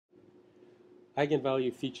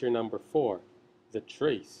Eigenvalue feature number 4, the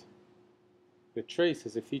trace. The trace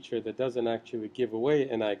is a feature that doesn't actually give away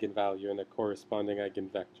an eigenvalue and a corresponding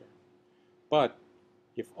eigenvector. But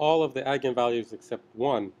if all of the eigenvalues except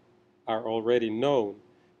one are already known,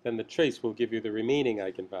 then the trace will give you the remaining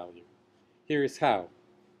eigenvalue. Here is how.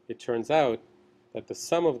 It turns out that the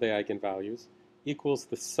sum of the eigenvalues equals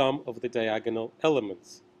the sum of the diagonal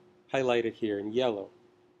elements, highlighted here in yellow.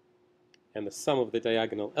 And the sum of the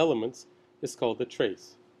diagonal elements is called the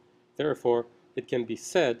trace. Therefore, it can be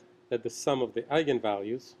said that the sum of the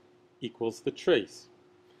eigenvalues equals the trace.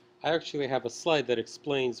 I actually have a slide that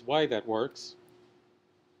explains why that works,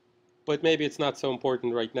 but maybe it's not so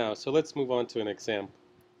important right now, so let's move on to an example.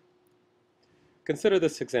 Consider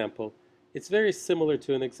this example. It's very similar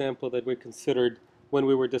to an example that we considered when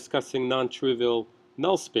we were discussing non-trivial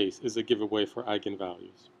null space as a giveaway for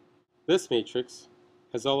eigenvalues. This matrix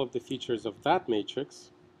has all of the features of that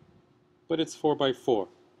matrix, but it's 4 by 4.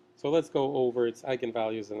 So let's go over its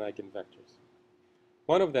eigenvalues and eigenvectors.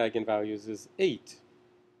 One of the eigenvalues is 8,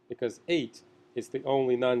 because 8 is the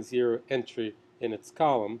only non-zero entry in its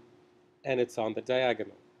column, and it's on the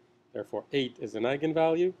diagonal. Therefore, 8 is an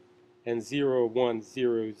eigenvalue, and 0, 1,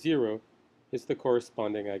 0, 0 is the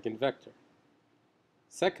corresponding eigenvector.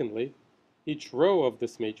 Secondly, each row of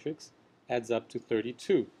this matrix adds up to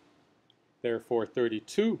 32. Therefore,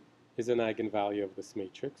 32 is an eigenvalue of this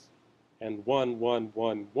matrix, and 1, 1,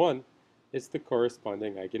 1, 1 is the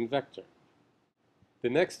corresponding eigenvector. The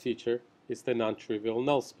next feature is the non-trivial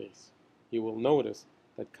null space. You will notice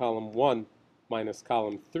that column 1 minus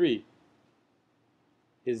column 3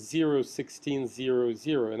 is 0, 16, 0,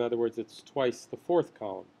 0. In other words, it's twice the fourth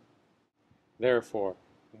column. Therefore,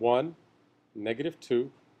 1, negative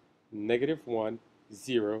 2, negative 1,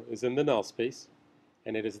 0 is in the null space,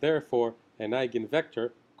 and it is therefore an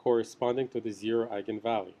eigenvector corresponding to the 0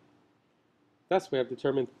 eigenvalue. Thus, we have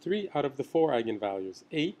determined 3 out of the 4 eigenvalues,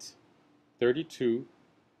 8, 32,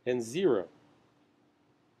 and 0.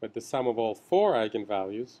 But the sum of all 4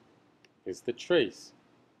 eigenvalues is the trace,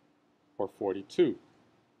 or 42.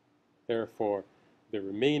 Therefore, the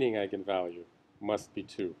remaining eigenvalue must be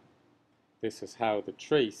 2. This is how the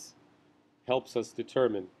trace helps us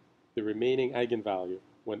determine the remaining eigenvalue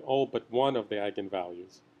when all but one of the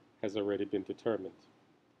eigenvalues has already been determined.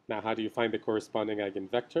 Now, how do you find the corresponding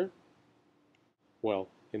eigenvector? Well,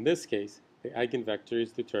 in this case, the eigenvector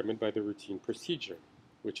is determined by the routine procedure,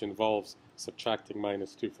 which involves subtracting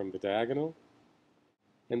minus 2 from the diagonal,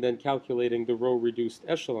 and then calculating the row-reduced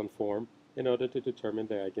echelon form in order to determine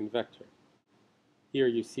the eigenvector. Here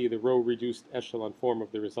you see the row-reduced echelon form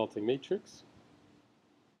of the resulting matrix,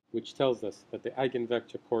 which tells us that the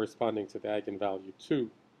eigenvector corresponding to the eigenvalue 2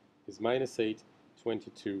 is minus 8,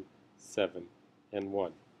 22, 7, and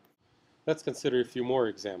 1. Let's consider a few more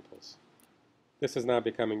examples. This is now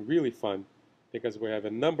becoming really fun because we have a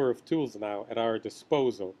number of tools now at our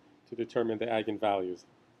disposal to determine the eigenvalues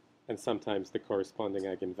and sometimes the corresponding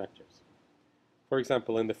eigenvectors. For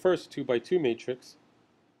example, in the first 2 by 2 matrix,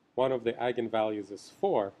 one of the eigenvalues is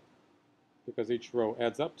 4 because each row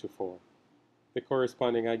adds up to 4, the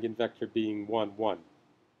corresponding eigenvector being 1, 1.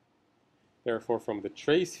 Therefore, from the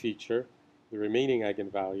trace feature, the remaining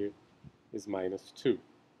eigenvalue is minus 2.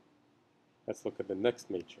 Let's look at the next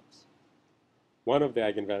matrix. One of the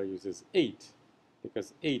eigenvalues is 8,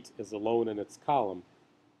 because 8 is alone in its column,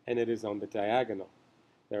 and it is on the diagonal.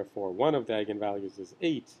 Therefore, one of the eigenvalues is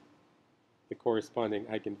 8, the corresponding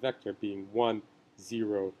eigenvector being 1,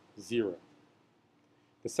 0, 0.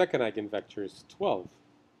 The second eigenvector is 12.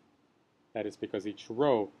 That is because each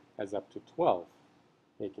row adds up to 12,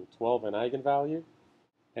 making 12 an eigenvalue,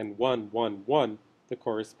 and 1, 1, 1 the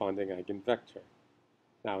corresponding eigenvector.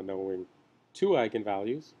 Now, knowing 2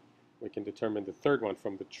 eigenvalues, we can determine the third one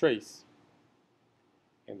from the trace,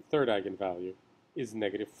 and the third eigenvalue is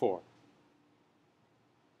negative 4.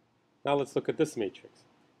 Now let's look at this matrix.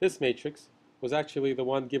 This matrix was actually the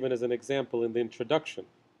one given as an example in the introduction,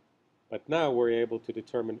 but now we're able to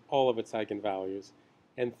determine all of its eigenvalues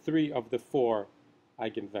and 3 of the 4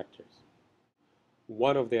 eigenvectors.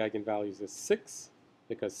 One of the eigenvalues is 6,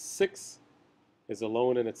 because 6 is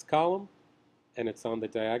alone in its column, and it's on the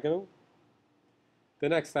diagonal. The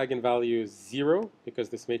next eigenvalue is 0, because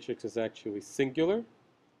this matrix is actually singular.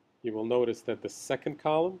 You will notice that the second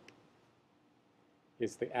column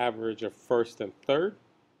is the average of first and third,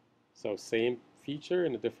 so same feature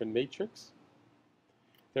in a different matrix.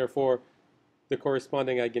 Therefore, the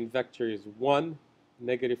corresponding eigenvector is 1,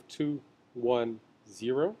 negative 2, 1,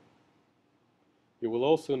 0. You will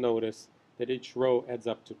also notice that each row adds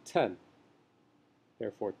up to 10.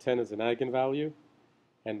 Therefore, 10 is an eigenvalue,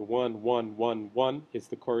 and 1, 1, 1, 1 is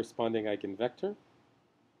the corresponding eigenvector.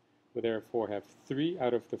 We therefore have 3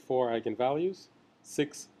 out of the 4 eigenvalues,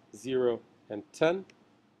 6, 0, and 10.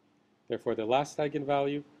 Therefore, the last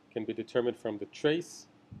eigenvalue can be determined from the trace,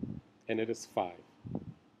 and it is 5.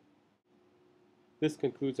 This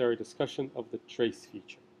concludes our discussion of the trace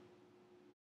feature.